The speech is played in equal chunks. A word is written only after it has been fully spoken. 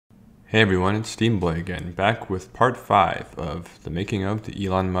Hey everyone, it's Steamboy again, back with part 5 of the making of the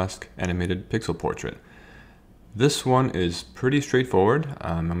Elon Musk animated pixel portrait. This one is pretty straightforward.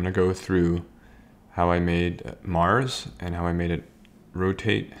 I'm going to go through how I made Mars and how I made it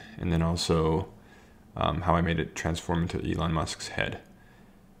rotate, and then also how I made it transform into Elon Musk's head.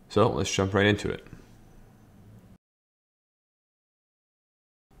 So let's jump right into it.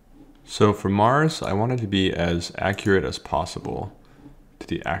 So for Mars, I wanted to be as accurate as possible to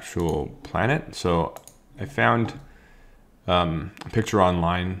the actual planet. So I found a picture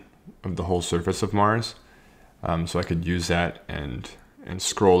online of the whole surface of Mars, so I could use that and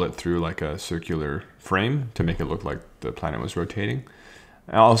scroll it through like a circular frame to make it look like the planet was rotating.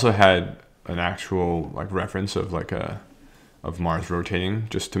 I also had an actual like reference of of Mars rotating,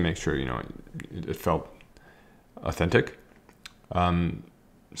 just to make sure it felt authentic. So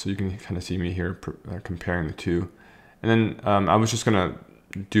you can kind of see me here comparing the two. And then I was just gonna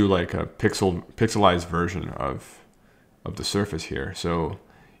do like a pixelized version of the surface here. So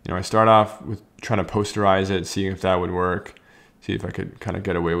I start off with trying to posterize it, seeing if that would work, see if I could kind of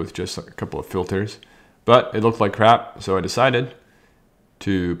get away with just a couple of filters. But it looked like crap, so I decided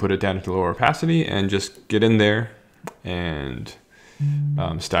to put it down to lower opacity and just get in there and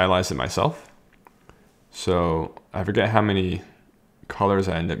stylize it myself. So I forget how many colors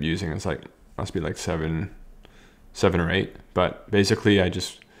I end up using. It's like, must be like seven or eight. But basically I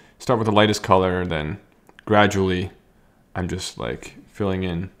just start with the lightest color, then gradually I'm just like filling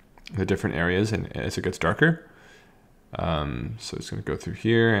in the different areas and as it gets darker. So it's going to go through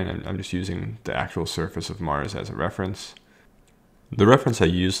here, and I'm just using the actual surface of Mars as a reference. The reference I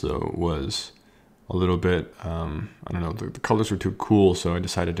used though was a little bit, I don't know, the colors were too cool, so I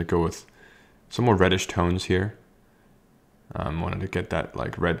decided to go with some more reddish tones here. Wanted to get that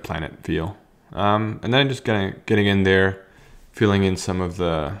like red planet feel. And then I'm just getting in there, filling in some of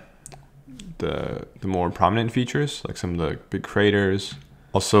the more prominent features, like some of the big craters.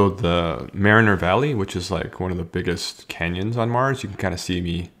 Also the Mariner Valley, which is like one of the biggest canyons on Mars. You can kind of see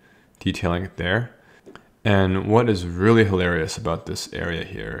me detailing it there. And what is really hilarious about this area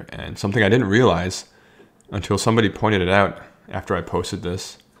here, and something I didn't realize until somebody pointed it out after I posted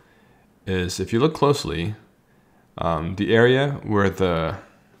this, is if you look closely, the area where the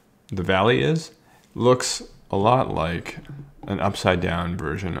valley is looks a lot like an upside down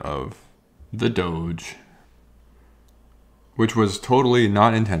version of the Doge, which was totally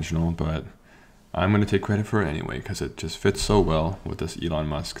not intentional, but I'm going to take credit for it anyway because it just fits so well with this Elon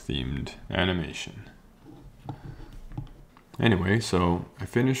Musk themed animation. Anyway, so I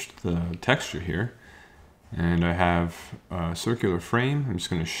finished the texture here, and I have a circular frame. I'm just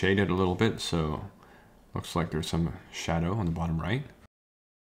going to shade it a little bit, so looks like there's some shadow on the bottom right.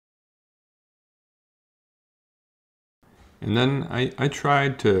 And then I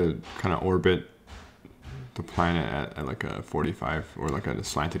tried to kind of orbit the planet at like a 45 or like at a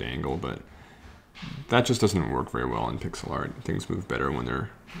slanted angle, but that just doesn't work very well in pixel art. Things move better when they're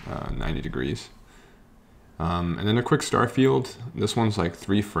 90 degrees. And then a quick star field. This one's like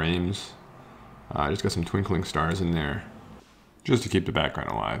 3 frames. I just got some twinkling stars in there just to keep the background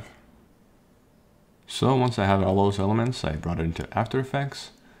alive. So once I have all those elements, I brought it into After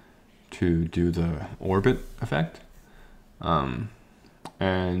Effects to do the orbit effect.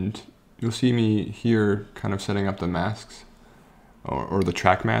 And you'll see me here kind of setting up the masks or the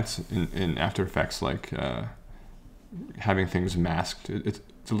track mats in After Effects, like having things masked.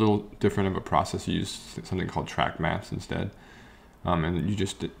 It's a little different of a process. You use something called track mats instead. And you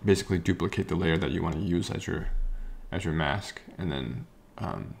just basically duplicate the layer that you want to use as your mask, and then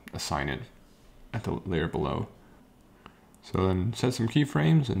assign it at the layer below. So then set some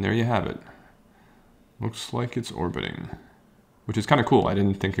keyframes, and there you have it. Looks like it's orbiting, which is kind of cool. I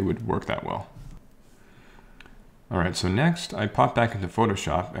didn't think it would work that well. All right, so next I pop back into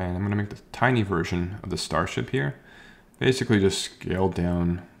Photoshop, and I'm gonna make the tiny version of the starship here. Basically just scale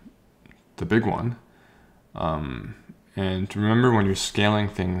down the big one. And remember, when you're scaling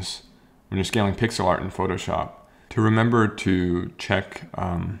things, when you're scaling pixel art in Photoshop, to remember to check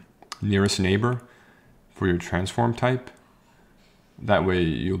nearest neighbor for your transform type. That way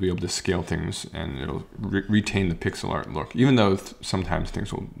you'll be able to scale things and it'll retain the pixel art look, even though sometimes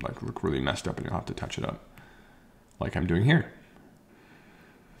things will like look really messed up and you'll have to touch it up, like I'm doing here.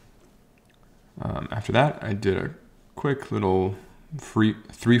 After that, I did a quick little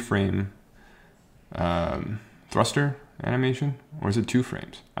 3-frame thruster animation, or is it 2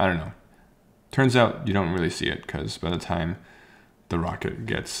 frames? I don't know. Turns out you don't really see it because by the time the rocket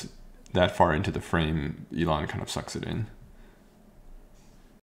gets that far into the frame, Elon kind of sucks it in.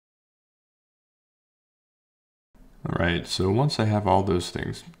 All right, so once I have all those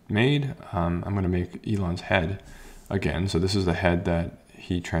things made, I'm going to make Elon's head again. So this is the head that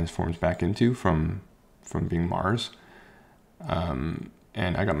he transforms back into from being Mars. And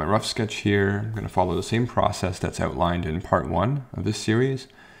I got my rough sketch here. I'm going to follow the same process that's outlined in part 1 of this series,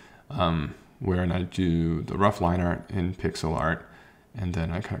 where I do the rough line art in pixel art, and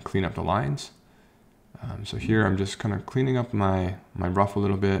then I kind of clean up the lines. So here I'm just kind of cleaning up my rough a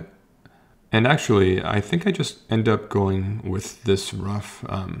little bit. And actually, I think I just end up going with this rough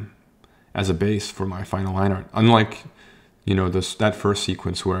as a base for my final line art. Unlike, you know, that first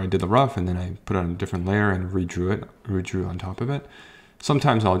sequence where I did the rough and then I put on a different layer and redrew on top of it.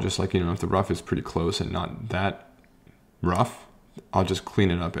 Sometimes I'll just, like, you know, if the rough is pretty close and not that rough, I'll just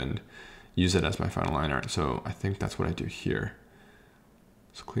clean it up and use it as my final line art. So I think that's what I do here.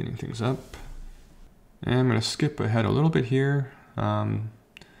 So cleaning things up. And I'm going to skip ahead a little bit here.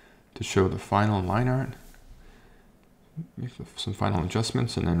 To show the final line art, make some final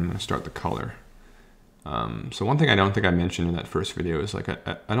adjustments, and then I'm going to start the color. So one thing I don't think I mentioned in that first video is, like,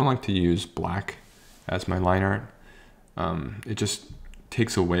 I don't like to use black as my line art. It just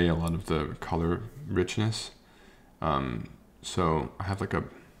takes away a lot of the color richness. So I have like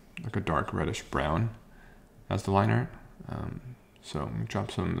a dark reddish brown as the line art. So I'm going to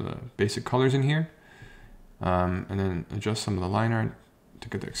drop some of the basic colors in here, and then adjust some of the line art to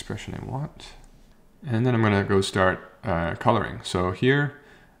get the expression I want. And then I'm going to go start coloring. So here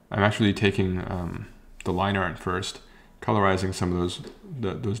I'm actually taking the line art first, colorizing some of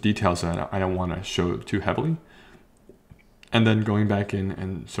those details that I don't want to show too heavily, and then going back in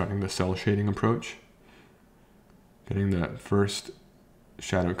and starting the cell shading approach, getting the first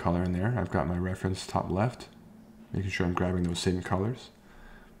shadow color in there. I've got my reference top left, making sure I'm grabbing those same colors.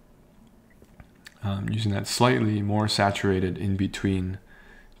 Using that slightly more saturated in between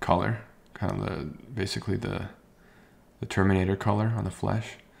color, kind of basically the Terminator color on the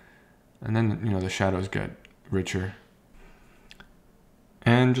flesh, and then, you know, the shadows get richer.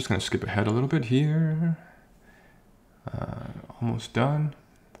 And just gonna skip ahead a little bit here. Almost done.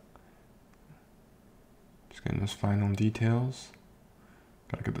 Just getting those final details.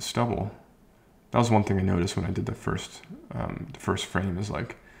 Gotta get the stubble. That was one thing I noticed when I did the first frame, is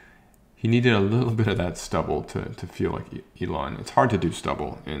like, he needed a little bit of that stubble to feel like Elon. It's hard to do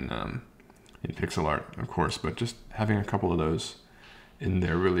stubble in pixel art, of course, but just having a couple of those in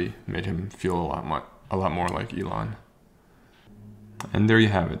there really made him feel a lot more like Elon. And there you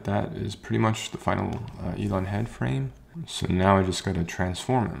have it. That is pretty much the final Elon head frame. So now I just got to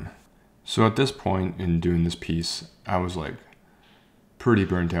transform him. So at this point in doing this piece, I was like pretty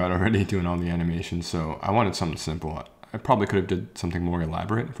burnt out already doing all the animation. So I wanted something simple. I probably could have did something more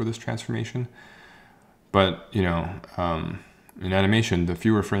elaborate for this transformation, but, you know, in animation, the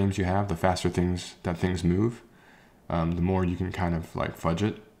fewer frames you have, the faster things move, the more you can kind of like fudge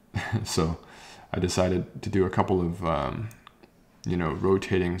it. So I decided to do a couple of, you know,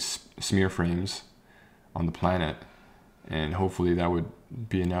 rotating smear frames on the planet, and hopefully that would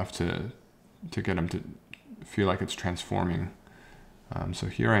be enough to get them to feel like it's transforming. So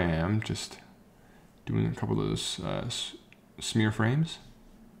here I am, just doing a couple of those smear frames.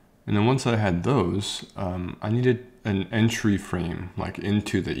 And then once I had those, I needed an entry frame, like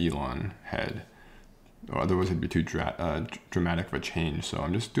into the Elon head, or otherwise it'd be too dramatic of a change. So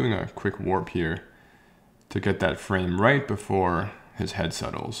I'm just doing a quick warp here to get that frame right before his head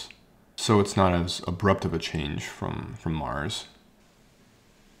settles, so it's not as abrupt of a change from Mars.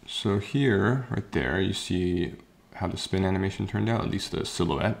 So here, right there, you see how the spin animation turned out, at least the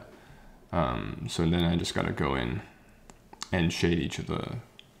silhouette. So then I just got to go in and shade each of the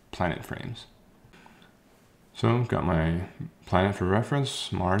planet frames. So I've got my planet for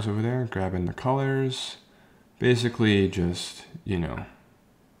reference, Mars over there, grabbing the colors, basically just, you know,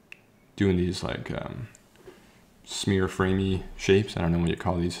 doing these like smear framey shapes. I don't know what you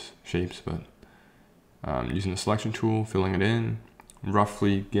call these shapes, but using the selection tool, filling it in,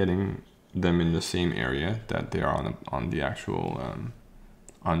 roughly getting them in the same area that they are on the actual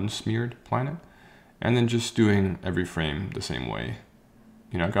unsmeared planet, and then just doing every frame the same way.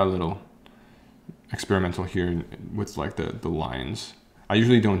 You know, I got a little experimental here with like the lines. I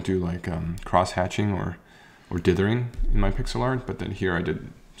usually don't do like cross hatching or dithering in my pixel art, but then here I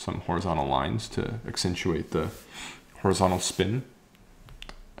did some horizontal lines to accentuate the horizontal spin.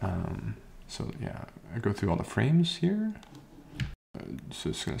 So yeah, I go through all the frames here. So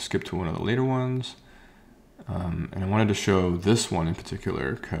just gonna skip to one of the later ones. And I wanted to show this one in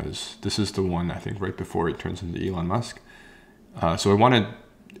particular because this is the one I think right before it turns into Elon Musk. So I wanted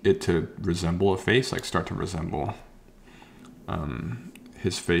it to resemble a face, like start to resemble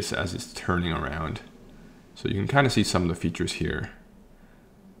his face as it's turning around. So you can kind of see some of the features here.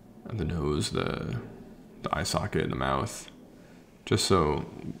 The nose, the eye socket, the mouth. Just so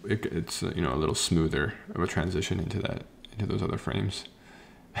it's you know, a little smoother of a transition into those other frames.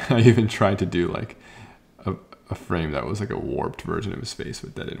 I even tried to do like a frame that was like a warped version of his face,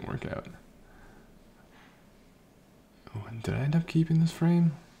 but that didn't work out. Oh, and did I end up keeping this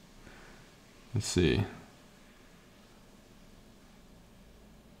frame? Let's see.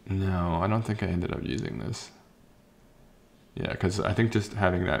 No, I don't think I ended up using this. Yeah, because I think just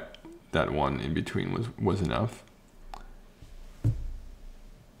having that one in between was enough.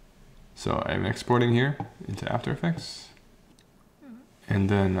 So I'm exporting here into After Effects. And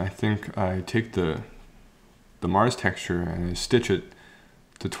then I think I take the Mars texture and I stitch it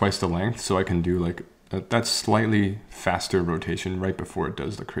to twice the length so I can do like that slightly faster rotation right before it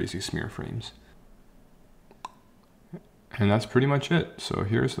does the crazy smear frames. And that's pretty much it. So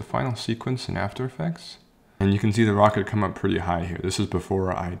here's the final sequence in After Effects. And you can see the rocket come up pretty high here. This is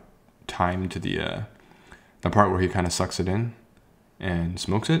before I timed the part where he kind of sucks it in and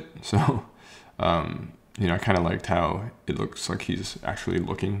smokes it. So, you know, I kind of liked how it looks like he's actually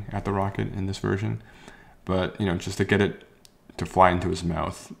looking at the rocket in this version. But, you know, just to get it to fly into his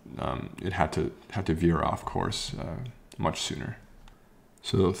mouth, it had to veer off course much sooner.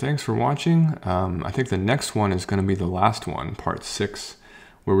 So thanks for watching. I think the next one is going to be the last one, part 6,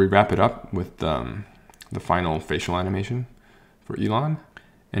 where we wrap it up with the final facial animation for Elon.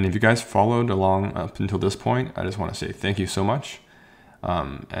 And if you guys followed along up until this point, I just want to say thank you so much.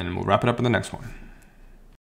 And we'll wrap it up in the next one.